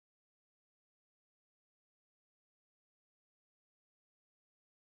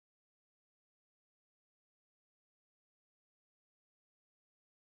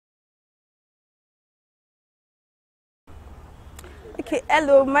Okay,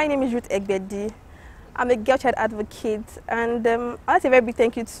 hello, my name is Ruth Egbedi. I'm a girl child advocate, and I'd like to say a very big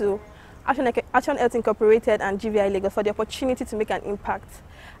thank you to Action Health Incorporated and GVI Lagos for the opportunity to make an impact.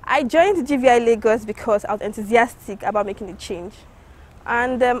 I joined GVI Lagos because I was enthusiastic about making a change.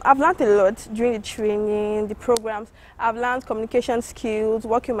 And I've learned a lot during the training, the programs. I've learned communication skills,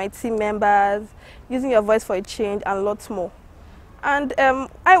 working with my team members, using your voice for a change, and lots more. And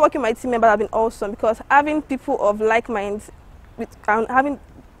I work with my team members have been awesome because having people of like minds and having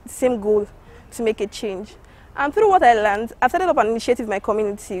the same goal to make a change. And through what I learned, I've started up an initiative in my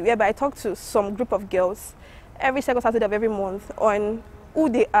community whereby I talk to some group of girls every second Saturday of every month on who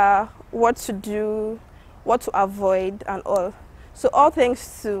they are, what to do, what to avoid, and all. So all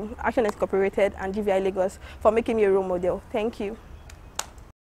thanks to Action Incorporated and GVI Lagos for making me a role model. Thank you.